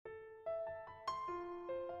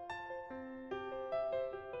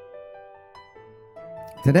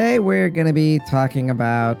Today we're going to be talking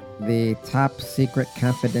about the top secret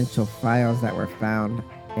confidential files that were found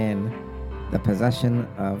in the possession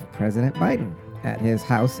of President Biden at his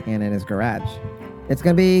house and in his garage. It's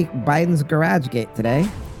going to be Biden's Garage Gate today.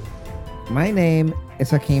 My name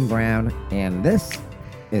is Hakeem Brown, and this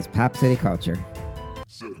is Pop City Culture.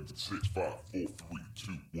 7, 6, 5, 4, 3,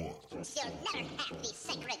 2, 1. You'll never have the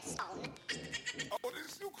sacred stone. Oh,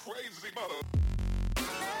 this you crazy mother.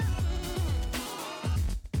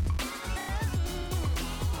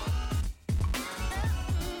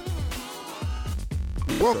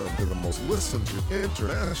 Welcome to the most listened to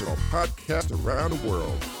international podcast around the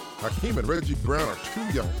world. Hakeem and Reggie Brown are two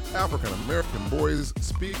young African-American boys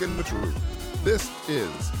speaking the truth. This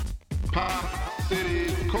is Pop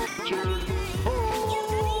City Culture.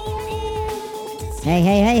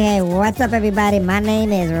 Hey, what's up, everybody? My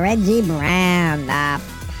name is Reggie Brown, the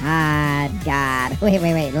Pod God. Wait,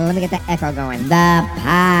 let me get the echo going. The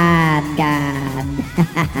Pod God.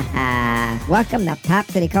 Welcome to Pop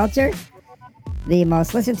City Culture, the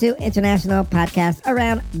most listened to international podcast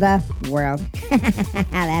around the world.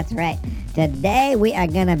 That's right. Today, we are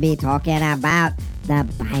going to be talking about the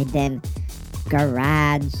Biden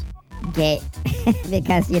Garage Gate.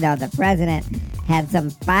 Because, the president had some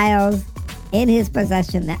files in his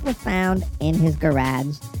possession that were found in his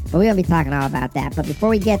garage. But we're going to be talking all about that. But before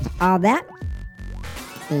we get to all that,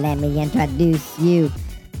 let me introduce you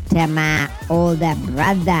to my older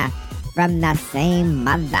brother from the same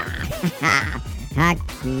mother,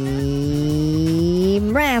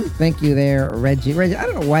 Hakeem Brown. Thank you there, Reggie. Reggie, I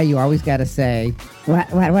don't know why you always got to say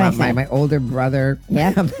What I say? my older brother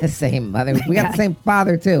Yeah. from the same mother. We got the same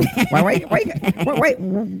father, too. Wait,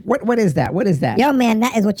 what is that? What is that? Yo, man,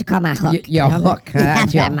 that is what you call my hook. Your hook.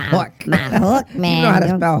 That's That's your right, my hook. My hook, man. You know how to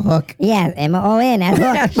spell hook. Yeah, M-O-N,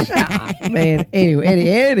 that's hook. Shut up, man. Anyway.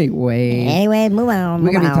 Anyway, move on.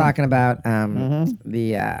 We're going to move be on. talking about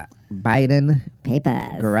the Biden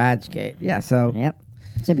Papers. Garage Gate. Yeah, so, Yep.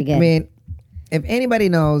 Should be good. I mean, if anybody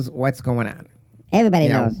knows what's going on, Everybody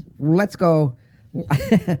you know, knows. let's go.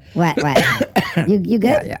 What? You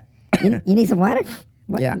good? Yeah. You need some water?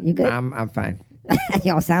 What? Yeah, You good? I'm fine. You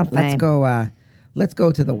don't sound fine. Let's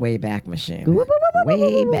go to the Wayback Machine.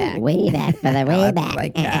 Way back. Way back, brother. Way back.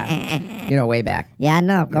 Like, way back. Yeah, I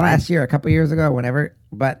know. Go on. Last year, a couple years ago, whenever,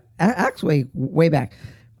 but actually, way back.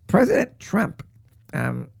 President Trump,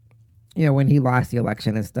 when he lost the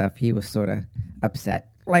election and stuff, he was sort of upset.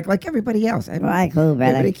 Like everybody else. I mean, Like who, brother?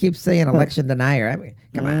 everybody keeps saying election denier. I mean,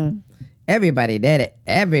 come on. Everybody did it.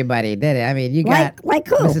 I mean, you got Like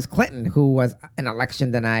who? Mrs. Clinton, who was an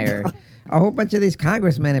election denier. A whole bunch of these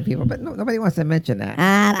congressmen and people, but nobody wants to mention that.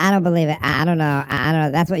 I don't believe it. I don't know.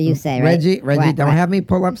 That's what you say, right? Reggie, What? don't have me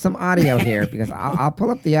pull up some audio here because I'll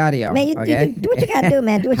pull up the audio. Man, you okay? do what you gotta do,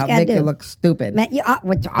 man. Do what you I'll gotta make do. you look stupid. Man,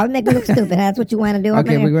 I'll make you look stupid. That's what you want to do.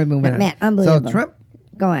 Okay, we're going to move on. Man, unbelievable. So Trump,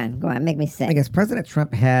 Go on. Make me sick. I guess President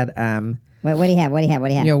Trump had, What do you have?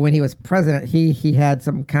 when he was president, he had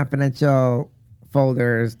some confidential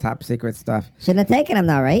folders, top secret stuff Shouldn't have taken him,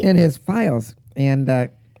 though, right? in his files, and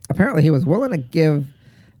apparently he was willing to give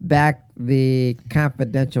back the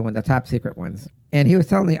confidential and the top secret ones. And he was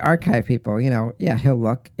telling the archive people, he'll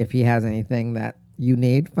look if he has anything that you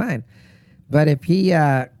need, fine. But if he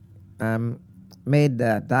made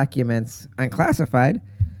the documents unclassified,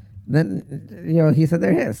 then he said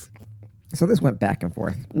they're his. So this went back and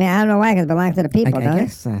forth. Man, I don't know why, because it belongs to the people, I don't it?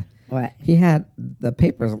 guess What? he had the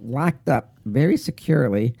papers locked up very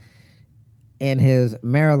securely in his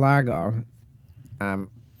Mar-a-Lago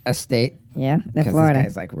estate. Yeah, the Because Florida. this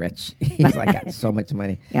guy's like rich. He's like got so much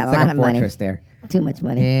money. Got a It's lot like of a money. fortress there. Too much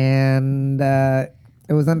money. And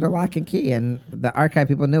it was under lock and key, and the archive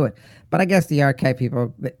people knew it. But I guess the archive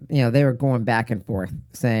people, they were going back and forth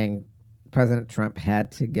saying President Trump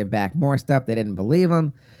had to give back more stuff. They didn't believe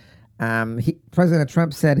him. President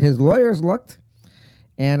Trump said his lawyers looked,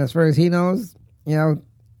 and as far as he knows, they're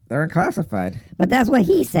unclassified. But that's what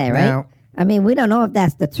he said, right? Now, I mean, we don't know if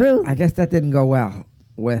that's the truth. I guess that didn't go well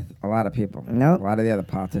with a lot of people. Nope. A lot of the other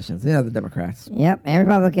politicians, the Democrats. Yep, and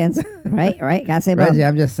Republicans. right? Gotta say both. Reggie,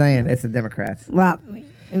 I'm just saying, it's the Democrats. Well,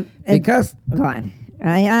 Because go on.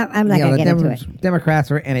 I'm not going to get into it. Democrats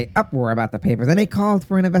were in an uproar about the papers, and they called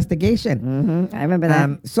for an investigation. I remember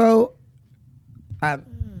that.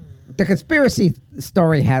 The conspiracy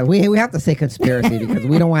story has we have to say conspiracy because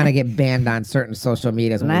we don't want to get banned on certain social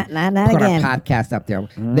medias when Not we put again. our podcast up there.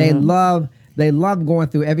 They love They love going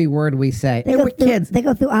through every word we say. They Hey, go we're through, kids. They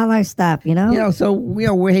go through all our stuff, you know? So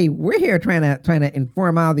we're here trying to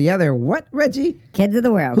inform all the other what, Reggie? Kids of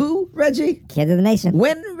the world. Who, Reggie? Kids of the nation.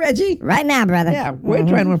 When, Reggie? Right now, brother. Yeah, we're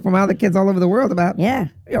trying to inform all the kids all over the world about Yeah.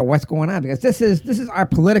 what's going on, because this is our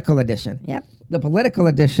political edition. Yep. The political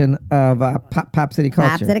edition of Pop City Culture.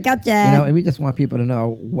 Pop City Culture. And we just want people to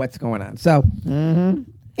know what's going on. So,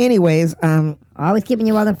 anyways, Always keeping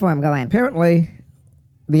you well informed. Go on. apparently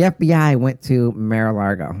the FBI went to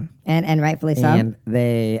Mar-a-Lago And rightfully so. and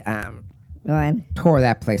they Go on. tore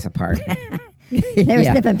that place apart. They were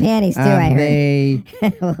sniffing panties, too, I heard. They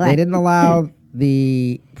What? didn't allow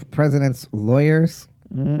the president's lawyers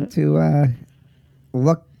to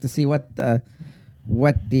look to see what the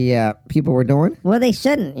people were doing Well, they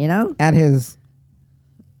shouldn't, you know? at his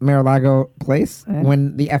Mar-a-Lago place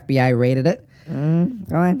when the FBI raided it.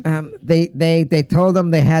 Go on. They told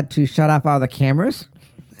them they had to shut off all the cameras.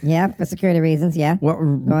 Yeah, for security reasons, yeah. Well,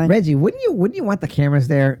 on. Reggie, wouldn't you want the cameras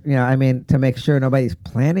there? To make sure nobody's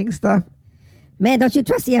planning stuff. Man, don't you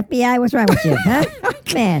trust the FBI? What's wrong with you, huh?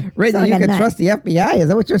 Man. Reggie, sound you like a can nut. trust the FBI. Is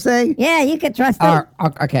that what you're saying? Yeah, you can trust them.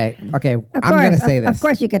 Okay. Of I'm course, going to say this. Of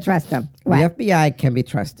course you can trust them. What? The FBI can be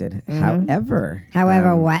trusted. However,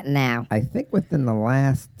 However, what now? I think within the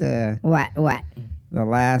last What?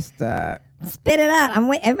 Spit it out. I'm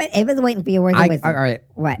waiting. Everybody's waiting for your words of wisdom. all right.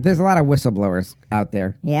 What? There's a lot of whistleblowers out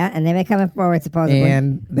there, Yeah, and they've been coming forward supposedly.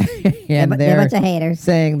 and they're a they're bunch of haters.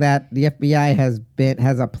 saying that the FBI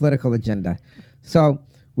has a political agenda. So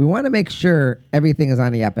we want to make sure everything is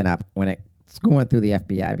on the up and up when it's going through the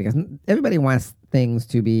FBI, because everybody wants things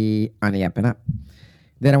to be on the up and up.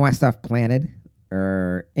 They don't want stuff planted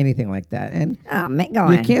or anything like that. And Oh, man, go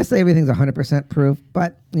you on. can't say everything's 100% proof,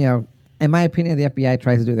 but in my opinion, the FBI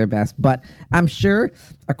tries to do their best. But I'm sure,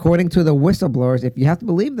 according to the whistleblowers, if you have to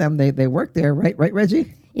believe them, they work there, right,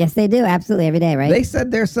 Reggie? Yes, they do. Absolutely, every day, right? They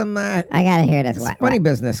said there's some I gotta hear this. What? funny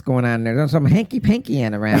business going on there. There's some hanky-panky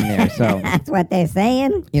in around there. So, That's what they're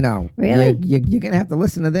saying. you're Really? going to have to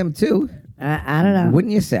listen to them too, I don't know.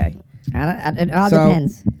 wouldn't you say? It all So,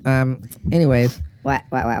 depends. Anyways, What?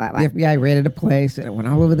 the FBI raided a place, and it went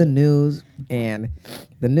all over the news. And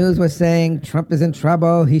the news was saying Trump is in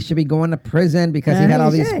trouble. He should be going to prison because he had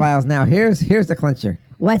all he these should. files. Now, here's the clincher.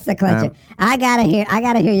 What's the clincher? I gotta hear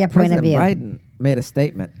your point of President view. Biden made a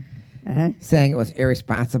statement Uh-huh. saying it was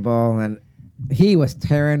irresponsible, and he was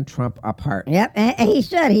tearing Trump apart. Yep, and he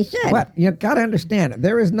should. He should. But you got to understand,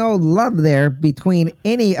 there is no love there between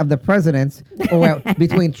any of the presidents, or well,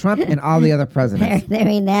 between Trump and all the other presidents. There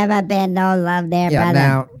ain't never been no love there, Yeah, brother.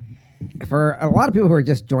 now, for a lot of people who are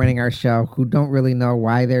just joining our show who don't really know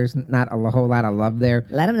why there's not a whole lot of love there.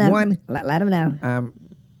 Let him know. One, Let him know.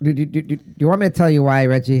 do you want me to tell you why,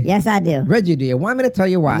 Reggie? Yes, I do. Reggie, do you want me to tell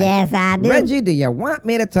you why? Yes, I do. Reggie, do you want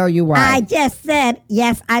me to tell you why? I just said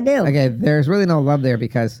yes, I do. Okay, there's really no love there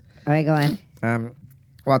because, All right, go on.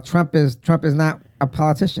 well, Trump is not a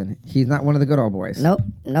politician. He's not one of the good old boys. Nope.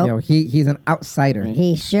 He's an outsider.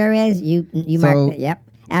 He sure is. You So- marked it. Yep,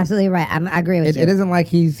 absolutely right. I agree with you. It isn't like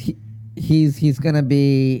he's gonna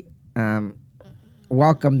be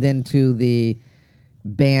welcomed into the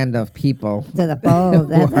band of people To the fold. who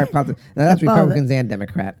That's, are now, that's the fold. Republicans and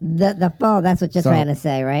Democrat. the fold. That's what you're So- trying to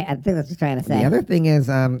say, right? I think that's what you're trying to say. The other thing is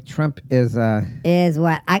Trump is Is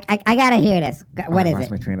what I gotta hear this. What I is lost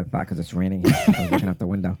it? my train of thought because it's raining. I was looking out the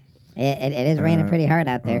window. It is raining pretty hard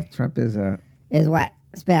out there. Trump is Is what?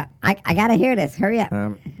 Spell. I gotta hear this. Hurry up.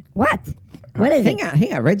 What? What is it?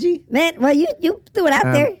 hang on, Reggie. Man, well, you threw it out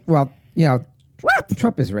there. Well, What?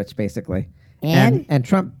 Trump is rich, basically, And?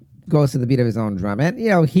 Trump goes to the beat of his own drum, and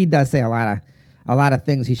he does say a lot of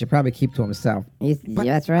things he should probably keep to himself.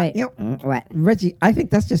 That's right. What? Reggie, I think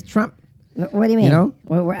that's just Trump. What do you mean? You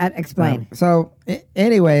know? Explain. So,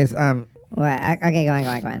 anyways, What? Okay, go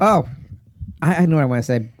on. oh, I know what I want to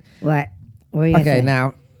say. What? What are you gonna Okay, say?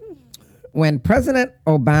 now, when President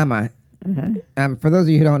Obama, for those of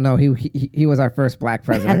you who don't know, he was our first black I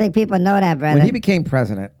president. think people know that, brother. When he became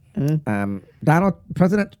president,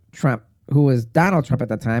 President Trump, who was Donald Trump at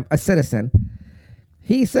the time, a citizen,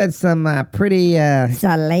 he said some pretty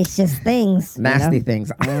Salacious things. you nasty know?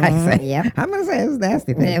 things. I say, Yep. I'm gonna say it was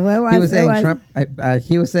nasty things. Yeah, well, he was it saying was. Trump.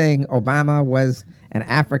 He was saying Obama was an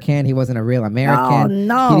African. He wasn't a real American. Oh,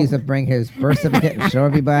 no. He needs to bring his birth certificate and show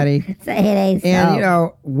everybody. Say it ain't And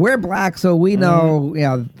so. we're black, so we know.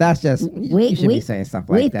 That's just you shouldn't be saying stuff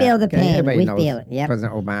like we that. feel the pain. Everybody We knows feel it, yep.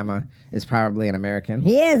 President Obama is probably an American.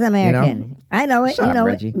 He is American. I know it. Shut you up, know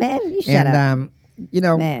Reggie. it. Man, you shut up. And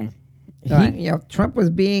Man. Go on. Trump was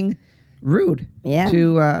being rude Yeah.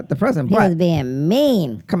 to the president. He But was being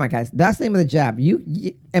mean. come on, guys, that's the name of the job.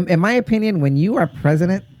 In my opinion, when you are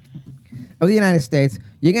president, of the United States,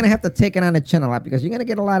 you're going to have to take it on the chin a lot because you're going to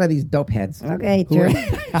get a lot of these dope heads. Okay, who true.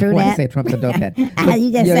 are- True I want that. to say Trump's a dope head. You But, just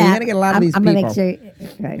you're said. going to get a lot of these I'm people gonna make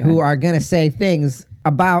sure. Right, who are going to say things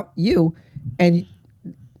about you, and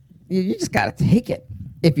you just got to take it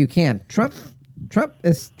if you can. Trump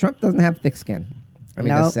doesn't have thick skin. Let me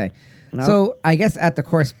Nope. just say. Nope. So I guess at the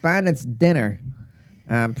correspondence dinner,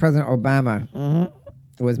 President Obama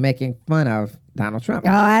was making fun of Donald Trump, Oh,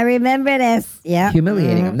 I remember this. Yep.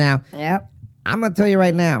 humiliating him. Now Yep. I'm gonna tell you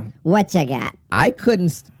right now, What you got? I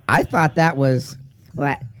thought that was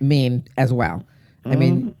What? mean as well. I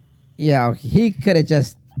mean, he could have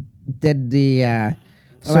just did the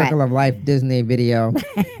Circle of Life Disney video,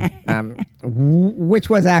 which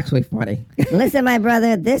was actually funny. Listen, my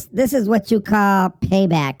brother. This is what you call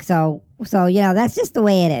payback. So that's just the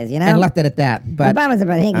way it is. And left it at that. But Obama's a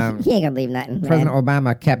brother. He ain't gonna leave nothing. President man.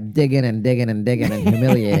 Obama kept digging and digging and digging and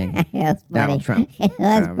humiliating That's funny. Donald Trump.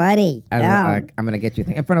 That's funny. As No. I'm going to get you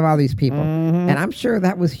in front of all these people. And I'm sure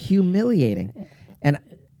that was humiliating. And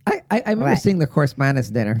I remember Right. seeing the correspondence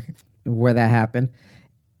dinner where that happened,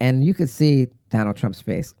 and you could see Donald Trump's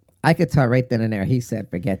face. I could tell right then and there. He said,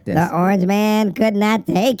 forget this. The orange man could not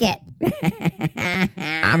take it.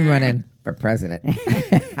 I'm running for president.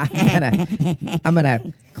 I'm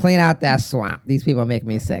gonna clean out that swamp. These people make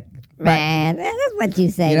me sick. Man, that's what you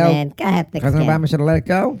say, You know, man. Gotta have thick President skin. Obama should have let it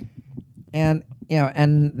go. And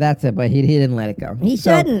and that's it. But he didn't let it go. He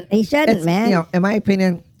So, shouldn't. He shouldn't, it's, man. in my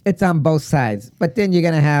opinion, it's on both sides. But then you're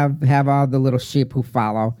gonna have all the little sheep who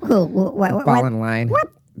follow, What? fall in line What?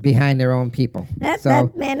 behind their own people. That's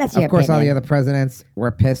So that's of your course, all the opinion. other presidents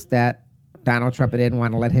were pissed that Donald Trump didn't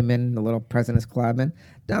want to let him in the little president's club, and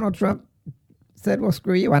Donald Trump said, "Well,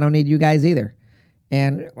 screw you. I don't need you guys either."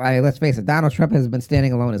 And let's face it, Donald Trump has been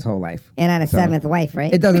standing alone his whole life. And on a So, seventh wife,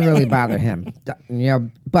 right? It doesn't really bother him,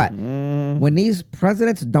 But when these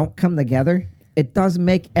presidents don't come together, it does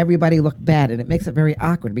make everybody look bad, and it makes it very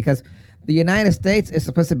awkward because the United States is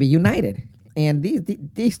supposed to be united, and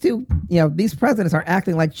these two, these presidents are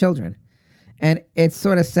acting like children, and it's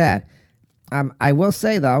sort of sad. I will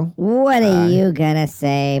say though, What are you gonna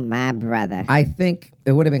say, my brother? I think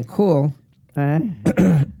it would have been cool. Huh?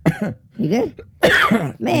 You good?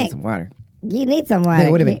 I Man, need some water. you need some I water. think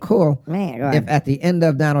it would have been cool Man, go if ahead. at the end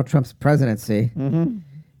of Donald Trump's presidency,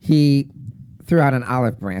 he threw out an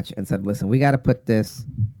olive branch and said, "Listen, we got to put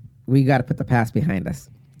the past behind us."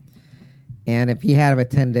 And if he had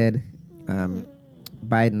attended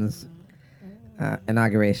Biden's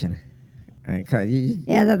inauguration,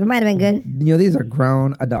 Yeah, that might have been good. these are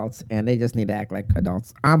grown adults, and they just need to act like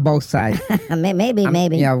adults on both sides. Maybe.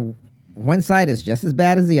 One side is just as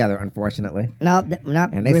bad as the other, unfortunately. Nope.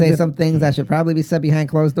 And they say some things that should probably be said behind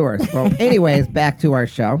closed doors. Well, anyways, back to our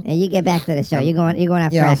show. And you get back to the show. You're going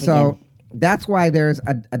off Yeah, track so again. that's why there's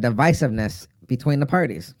a divisiveness between the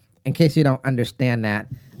parties. In case you don't understand that,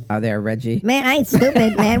 there, Reggie. Man, I ain't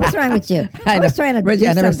stupid, man. What's wrong with you? I was trying to Reggie, do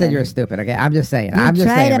I never said something. you were stupid. Okay, I'm just saying. You I'm just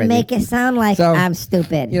try saying, to Reggie. make it sound like So, I'm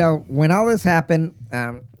stupid. When all this happened,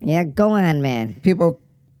 Yeah, go on, man. people,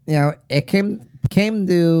 it came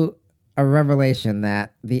to a revelation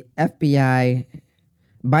that the FBI,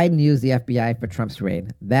 Biden used the FBI for Trump's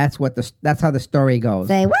raid. That's how the story goes.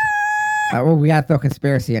 Say what? Well, we got to throw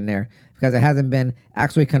conspiracy in there because it hasn't been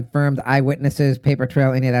actually confirmed eyewitnesses, paper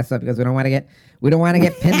trail, any of that stuff. Because we don't want to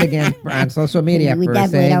get pinned again on social media We for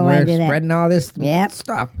definitely saying don't wanna we're do that. spreading all this Yep.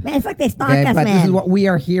 stuff. Man, it's like they stalk Okay, us, but man. this is what we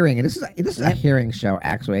are hearing, and this is a hearing show,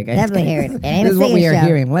 actually. Okay? Definitely hearing. It ain't This a is what we singing are show.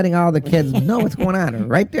 hearing, letting all the kids know what's going on.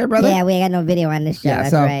 Right there, brother. Yeah, we got no video on this show. Yeah,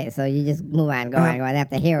 That's so- right. So you just move on. Go on. I have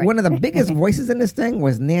to hear it. One of the biggest voices in this thing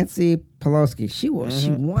was Nancy Pelosi. She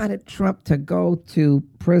wanted Trump to go to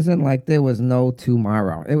prison like there was no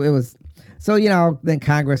tomorrow. It was so then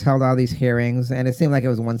Congress held all these hearings, and it seemed like it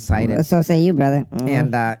was one-sided. So say you, brother.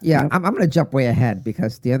 And I'm going to jump way ahead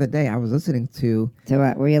because the other day I was listening to To what?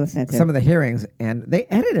 What were you listening to? some of the hearings, and they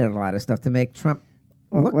edited a lot of stuff to make Trump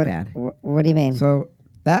look what, bad. What do you mean? So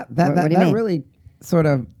that What do you mean? really sort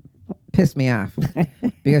of pissed me off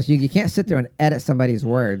because you can't sit there and edit somebody's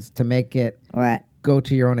words to make it What? go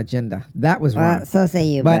to your own agenda. That was wrong. Well, so say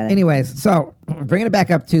you, But brother. anyways, so bringing it back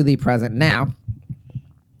up to the present now,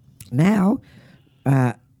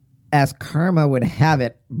 as karma would have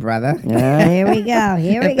it, brother. Here we go.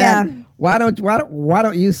 Here we In fact, go. why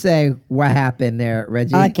don't you say what happened there,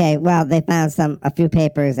 Reggie? Okay. Well, they found a few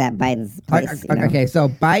papers at Biden's place. you know. Okay, so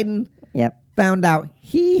Biden Yep. found out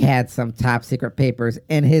he had some top secret papers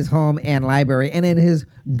in his home and library and in his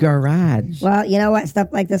garage. Well, you know what? Stuff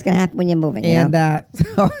like this can happen when you're moving. You And know?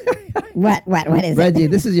 so, What is Reggie,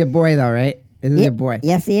 it? this is your boy, though, right? This is your boy.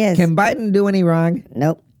 Yes, he is. Can Biden do any wrong?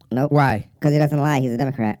 Nope. Nope. Why? Because he doesn't lie. He's a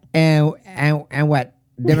Democrat. And what?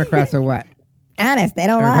 Democrats are what? Honest, they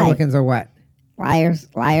don't lie. Republicans are what? Liars.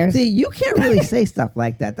 See, you can't really say stuff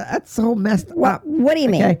like that. That's so messed up. What do you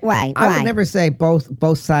mean? Okay? Why? I would never say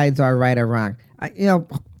both sides are right or wrong. Man,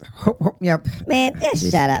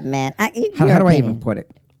 just shut up, man. How do I even put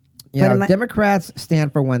it? Democrats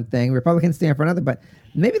stand for one thing, Republicans stand for another, but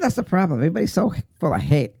maybe that's the problem. Everybody's so full of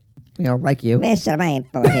hate, like you. Man, shut up. I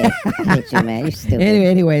ain't full of hate. I hate you, man. You're stupid.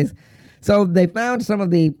 Anyways, so they found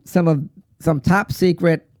some top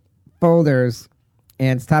secret folders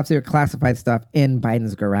and top secret classified stuff in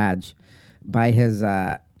Biden's garage by his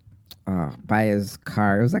car.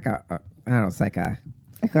 It was like it's like a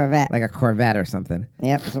Corvette. Like a Corvette or something.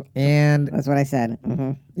 Yep. And that's what I said.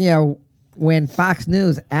 Mm-hmm. When Fox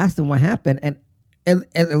News asked him what happened, and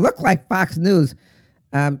it looked like Fox News,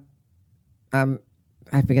 I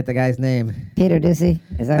forget the guy's name. Peter Doocy.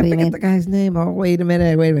 Is that what you mean? I forget the guy's name. Oh, wait a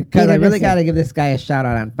minute. Because I really got to give this guy a shout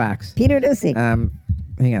out on Fox. Peter Doocy.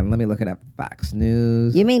 Hang on, let me look it up. Fox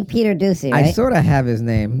News. You mean Peter Doocy, right? I sort of have his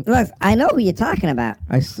name. Look, I know who you're talking about.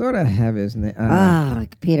 I sort of have his name.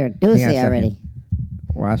 Peter Doocy already.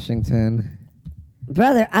 Washington.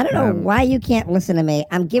 Brother, I don't know why you can't listen to me.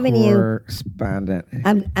 I'm giving you correspondent.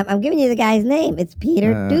 I'm giving you the guy's name. It's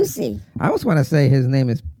Peter Doocy. I almost want to say his name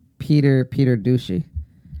is Peter Doocy.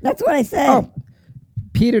 That's what I said. Oh,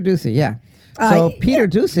 Peter Doocy, yeah. So Peter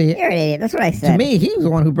Doocy. You're an idiot. That's what I said. To me, he was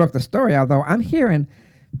the one who broke the story. Although I'm hearing,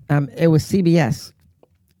 it was CBS.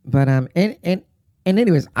 But and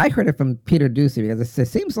anyways, I heard it from Peter Doocy because it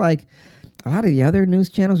seems like a lot of the other news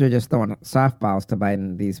channels are just throwing softballs to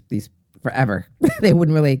Biden these forever. They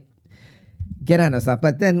wouldn't really get on this stuff.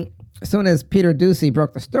 But then as soon as Peter Doocy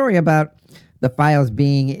broke the story about the files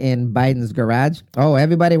being in Biden's garage,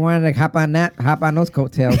 everybody wanted to hop on those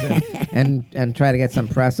coattails and try to get some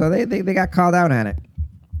press. So they got called out on it.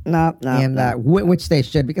 No. Which they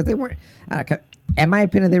should, because they weren't, in my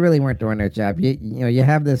opinion, they really weren't doing their job. You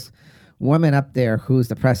have this woman up there who's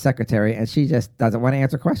the press secretary, and she just doesn't want to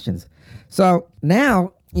answer questions. So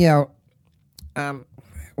now,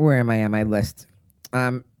 where am I on my list?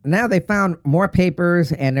 Now they found more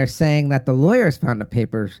papers, and they're saying that the lawyers found the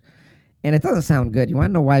papers, and it doesn't sound good. You want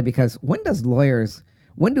to know why? Because when do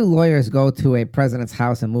lawyers go to a president's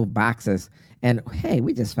house and move boxes? And hey,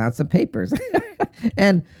 we just found some papers.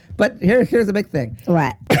 But here's the big thing.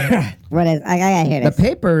 What? What is? I gotta hear this. The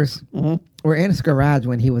papers were in his garage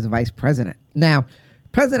when he was vice president. Now,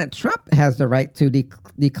 President Trump has the right to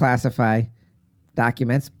declassify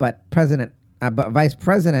documents, but Vice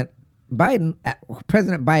President Biden,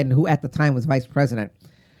 President Biden, who at the time was vice president,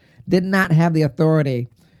 did not have the authority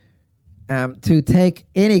to take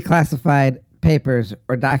any classified papers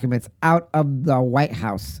or documents out of the White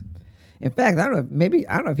House. In fact, I don't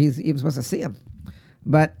know if he's even supposed to see them,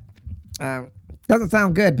 but doesn't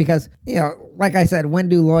sound good because, like I said, when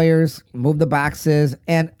do lawyers move the boxes?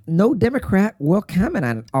 And no Democrat will comment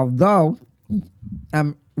on it. Although,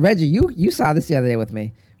 Reggie, you saw this the other day with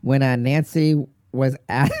me when Nancy was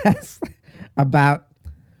asked about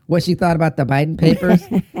what she thought about the Biden papers.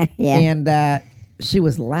 Yeah. And she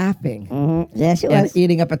was laughing. Mm-hmm. Yeah, she and was.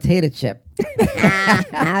 Eating a potato chip.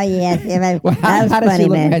 Oh, yes. Well, that was how funny, does she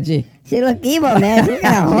look, man. Reggie? She looked evil, man. She looked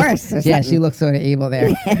like a horse or something. Yeah, she looks sort of evil there.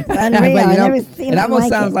 It's unreal. I've never seen it it almost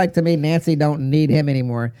like sounds it. like to me Nancy don't need him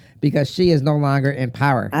anymore because she is no longer in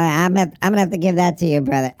power. I'm gonna have to give that to you,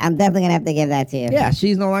 brother. I'm definitely gonna have to give that to you. Yeah,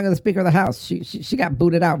 she's no longer the Speaker of the House. She got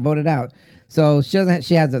voted out. So she doesn't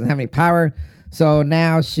have any power. So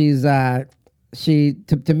now she's to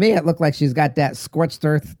me it looked like she's got that scorched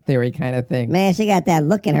earth theory kind of thing. Man, she got that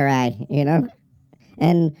look in her eye,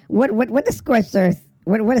 And what the scorched earth?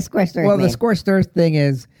 What does scorched earth Well, mean? the scorched earth thing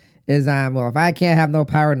is if I can't have no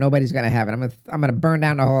power, nobody's gonna have it. I'm gonna burn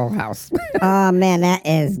down the whole house. Oh man, that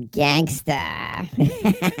is gangsta.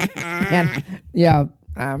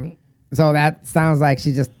 And so that sounds like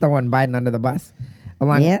she's just throwing Biden under the bus. All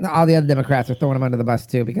the other Democrats are throwing him under the bus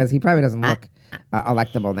too because he probably doesn't look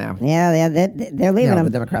electable now. Yeah, they're leaving him. The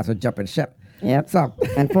Democrats are jumping ship. Yep. So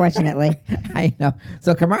unfortunately, I know.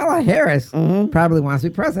 So Kamala Harris probably wants to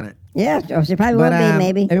be president. Yeah, she probably will be.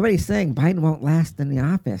 Maybe everybody's saying Biden won't last in the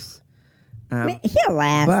office. He'll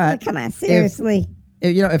last. But come on, seriously.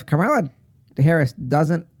 If Kamala Harris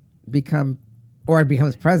doesn't become or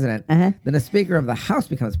becomes president, then the Speaker of the House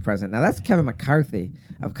becomes president. Now that's Kevin McCarthy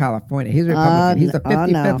of California. He's a Republican. He's the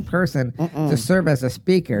 55th person to serve as a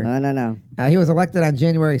Speaker. No. He was elected on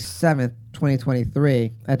January 7th,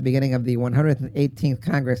 2023, at the beginning of the 118th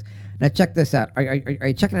Congress. Now check this out. Are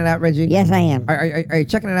you checking it out, Reggie? Yes, I am. Are you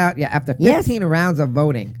checking it out? Yeah. After 15 rounds of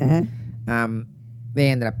voting, they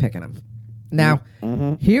ended up picking him. Now,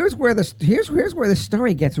 here's where the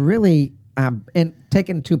story gets really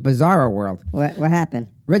taken to bizarro world. What happened?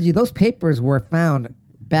 Reggie, those papers were found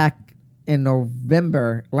back in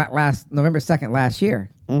November 2nd last year.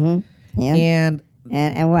 Mm-hmm. Yeah.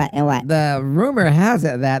 And what? the rumor has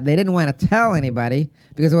it that they didn't want to tell anybody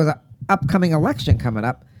because there was an upcoming election coming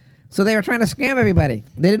up. So they were trying to scam everybody.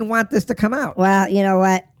 They didn't want this to come out. Well, you know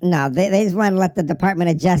what? No, they just want to let the Department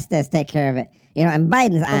of Justice take care of it. You know, and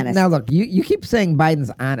Biden's honest. Now, look, you keep saying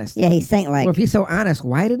Biden's honest. Yeah, he's saying like... Well, if he's so honest,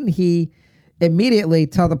 why didn't he immediately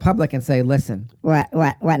tell the public and say, listen... What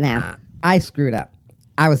now? I screwed up.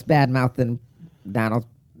 I was bad-mouthing Donald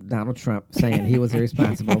Trump, saying he was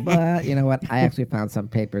irresponsible. But you know what? I actually found some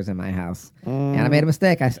papers in my house. And I made a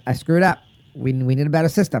mistake. I screwed up. We need a better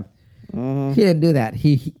system. He didn't do that.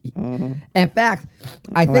 In fact,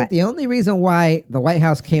 I think the only reason why the White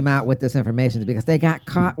House came out with this information is because they got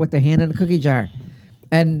caught with their hand in the cookie jar,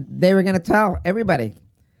 and they were going to tell everybody.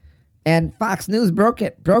 And Fox News broke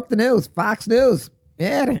the news. Fox News,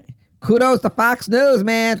 yeah. Kudos to Fox News,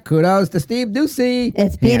 man. Kudos to Steve Doocy.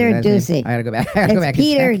 It's Peter Doocy. I gotta go back. It's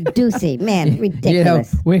Peter Doocy, man.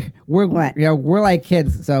 Ridiculous. We're like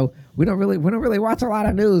kids, so we don't really watch a lot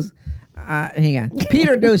of news. Hang on,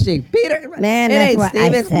 Peter Doocy. Peter, man, that's what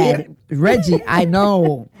I said. Reggie, I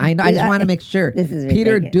know. I just want to make sure. This is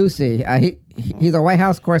Peter ridiculous. Doocy. He's a White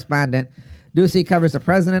House correspondent. Doocy covers the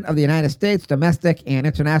President of the United States, domestic and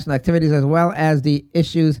international activities, as well as the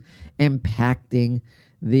issues impacting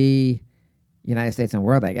the United States and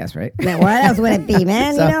world, I guess, right? Man, what else would it be,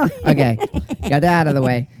 man? So, you know? Okay, got that out of the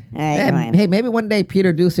way. All right, Hey, maybe one day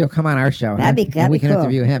Peter Doocy will come on our show. That'd be and we can cool.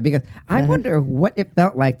 interview him, because I wonder what it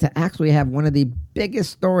felt like to actually have one of the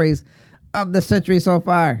biggest stories of the century so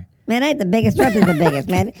far. Man, ain't the biggest. Trump is the biggest,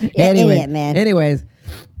 man. Idiot, man. Anyways,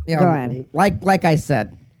 you know, Go on. like I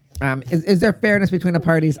said, is there fairness between the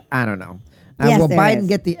parties? I don't know. Yes, will there Biden is.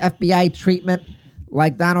 get the FBI treatment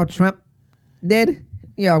like Donald Trump did?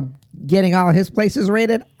 You know, getting all his places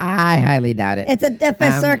raided? I highly doubt it. It's a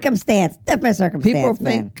different circumstance. Different circumstance. People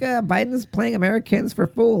man. think Biden's playing Americans for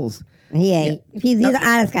fools. He ain't. He's an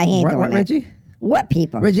honest guy. He ain't What, doing that. Reggie? What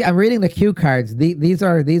people? Reggie, I'm reading the cue cards. These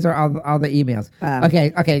are all the emails. Oh.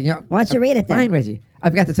 Okay. You know, Why don't you read it then? Fine, Reggie.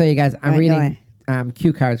 I forgot to tell you guys. I'm All right, go reading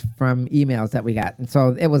cue cards from emails that we got, and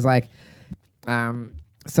so it was like,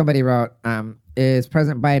 somebody wrote, "Is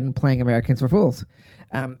President Biden playing Americans for fools?"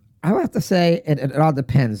 I will have to say it all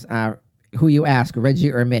depends. Who you ask,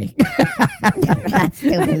 Reggie or me? That's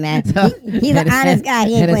stupid, man. So- He's an honest guy.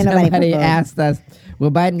 He ain't and playing nobody for somebody fools. asked us,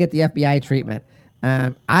 "Will Biden get the FBI treatment?"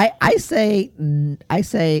 I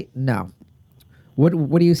say no.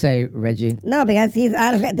 What do you say, Reggie? No, because he's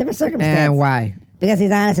honest. Different circumstance. And why? Because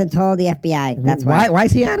he's honest and told the FBI. That's why. Why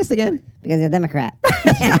is he honest again? Because he's a Democrat.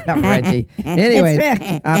 Shut up, Reggie. Anyways,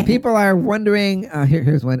 It's true. people are wondering.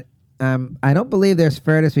 Here's one. I don't believe there's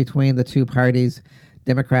fairness between the two parties,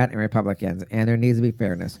 Democrat and Republicans, and there needs to be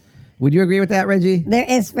fairness. Would you agree with that, Reggie? There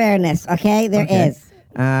is fairness, okay? There is.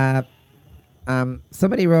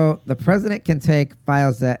 Somebody wrote, the president can take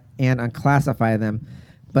files and unclassify them,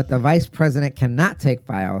 but the vice president cannot take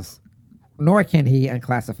files, nor can he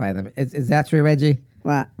unclassify them. Is that true, Reggie?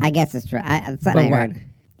 Well, I guess it's true. It's But something I what? heard.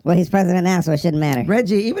 Well, he's president now, so it shouldn't matter.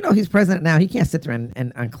 Reggie, even though he's president now, he can't sit there and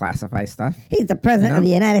unclassify stuff. He's the president You know? of the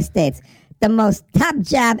United States. The most top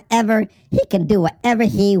job ever. He can do whatever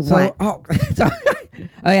he wants.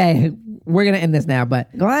 Okay, we're gonna end this now.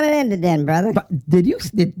 But Go on and end it then, brother. did you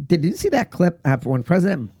see that clip when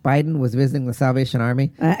President Biden was visiting the Salvation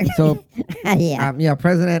Army? So, yeah.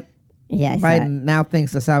 President Yeah, I saw Biden now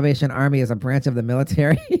thinks the Salvation Army is a branch of the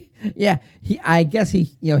military. Yeah, I guess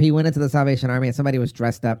he went into the Salvation Army and somebody was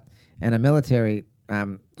dressed up in a military,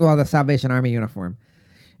 the Salvation Army uniform,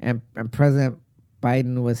 and President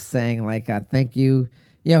Biden was saying like, "Thank you."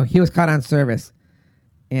 He was caught on service,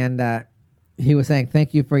 and he was saying,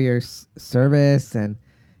 "Thank you for your service," and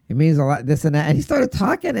it means a lot. This and that, and he started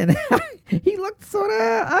talking, and he looked sort of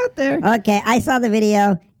out there. Okay, I saw the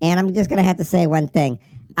video, and I'm just going to have to say one thing.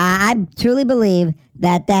 I truly believe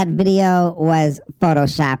that video was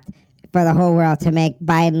photoshopped for the whole world to make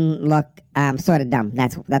Biden look sort of dumb.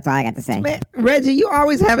 That's all I got to say. Man, Reggie, you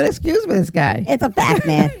always have an excuse for this guy. It's a fact,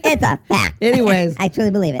 man. It's a fact. Anyways. I truly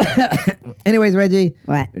believe it. Anyways, Reggie.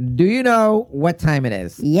 What? Do you know what time it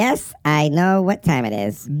is? Yes, I know what time it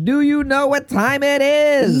is. Do you know what time it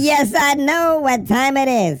is? Yes, I know what time it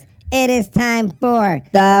is. It is time for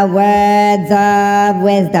the words of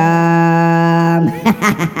wisdom.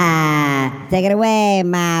 Take it away,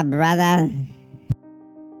 my brother.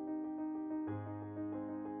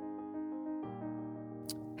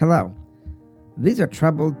 Hello. These are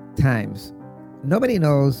troubled times. nobody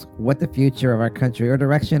knows what the future of our country or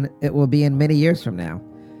direction it will be in many years from now.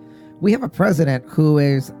 We have a president who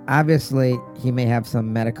is obviously, he may have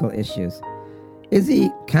some medical issues. Is he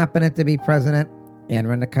competent to be president and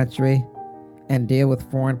run the country and deal with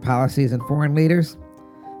foreign policies and foreign leaders?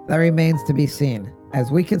 That remains to be seen,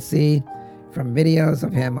 as we can see from videos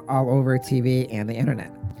of him all over TV and the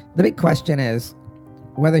internet. The big question is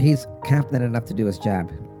whether he's competent enough to do his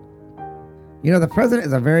job. You know, the president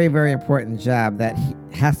is a very, very important job that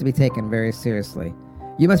has to be taken very seriously.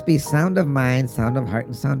 You must be sound of mind, sound of heart,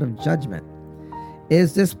 and sound of judgment.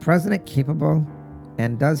 Is this president capable,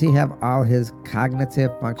 and does he have all his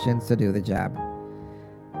cognitive functions to do the job?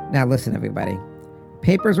 Now listen, everybody.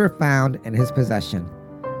 Papers were found in his possession,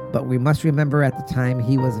 but we must remember at the time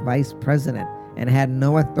he was vice president and had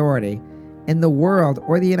no authority in the world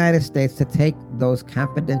or the United States to take those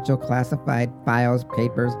confidential classified files,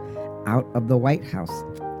 papers out of the White House.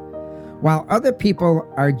 While other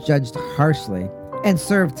people are judged harshly and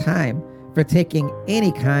serve time for taking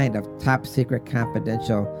any kind of top secret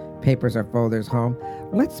confidential papers or folders home,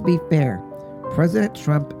 let's be fair. President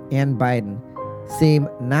Trump and Biden seem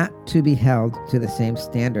not to be held to the same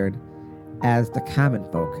standard as the common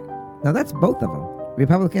folk. Now that's both of them,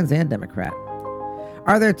 Republicans and Democrat.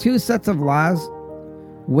 Are there two sets of laws,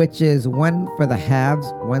 which is one for the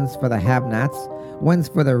haves, one's for the have-nots, one's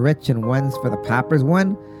for the rich and one's for the paupers,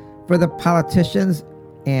 one for the politicians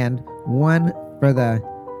and one for the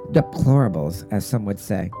deplorables, as some would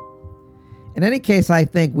say? In any case, I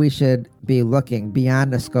think we should be looking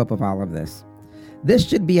beyond the scope of all of this. This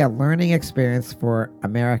should be a learning experience for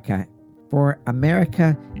America, for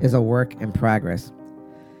America is a work in progress.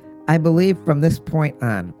 I believe from this point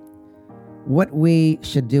on, what we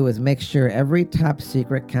should do is make sure every top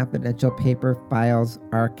secret confidential paper files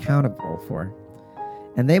are accountable for.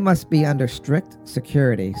 And they must be under strict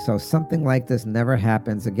security so something like this never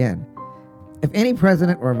happens again. If any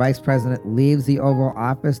president or vice president leaves the Oval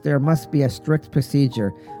Office, there must be a strict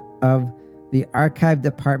procedure of the Archive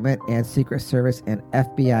Department and Secret Service and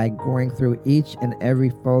FBI going through each and every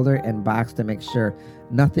folder and box to make sure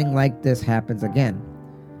nothing like this happens again.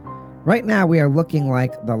 Right now, we are looking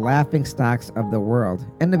like the laughing stocks of the world.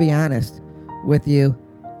 And to be honest with you,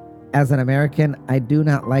 as an American, I do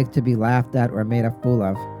not like to be laughed at or made a fool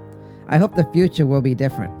of. I hope the future will be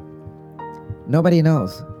different. Nobody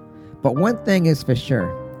knows. But one thing is for sure.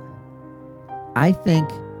 I think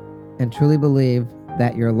and truly believe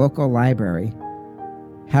that your local library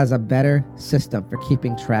has a better system for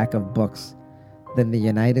keeping track of books than the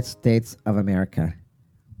United States of America.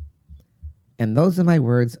 And those are my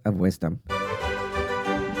words of wisdom.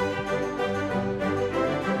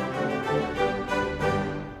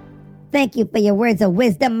 Thank you for your words of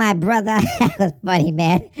wisdom, my brother. That was funny,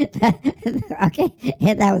 man. Okay,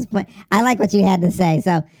 that was funny. I like what you had to say.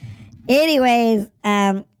 So, anyways,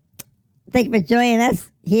 thank you for joining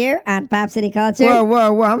us here on Pop City Culture.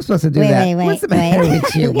 Whoa, I'm supposed to do that. Wait. What's the matter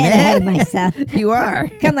with you, I'm getting ahead of man? myself. You are.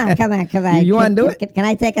 Come on. You want to do it? Can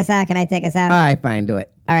I take us out? All right, fine, do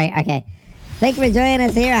it. All right, okay. Thank you for joining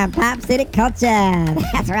us here on Pop City Culture.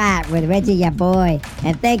 That's right, with Reggie, your boy.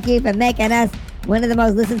 And thank you for making us one of the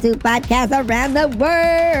most listened to podcasts around the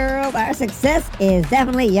world. Our success is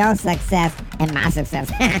definitely your success and my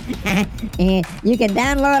success. And you can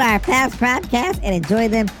download our past podcasts and enjoy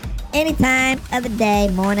them any time of the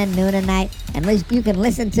day, morning, noon, or night. And you can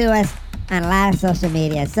listen to us on a lot of social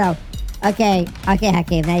media. So, okay,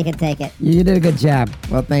 Hakeem, now you can take it. You did a good job.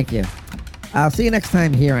 Well, thank you. I'll see you next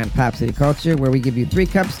time here on Pop City Culture, where we give you 3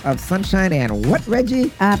 cups of sunshine and what,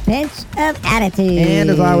 Reggie? A pinch of attitude. And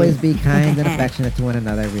as always, be kind and affectionate to one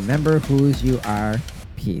another. Remember whose you are.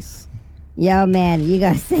 Peace. Yo, man, you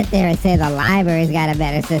gonna sit there and say the library's got a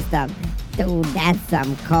better system. Dude, that's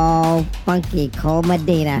some funky Cole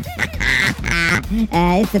Medina.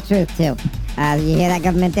 It's the truth, too. You hear that,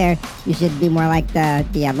 government there? You should be more like the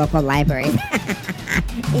local libraries.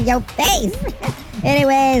 In your face.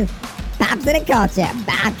 Anyways, Pop City Culture.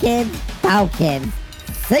 Bye, kids. Bow, kids.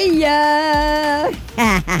 See ya.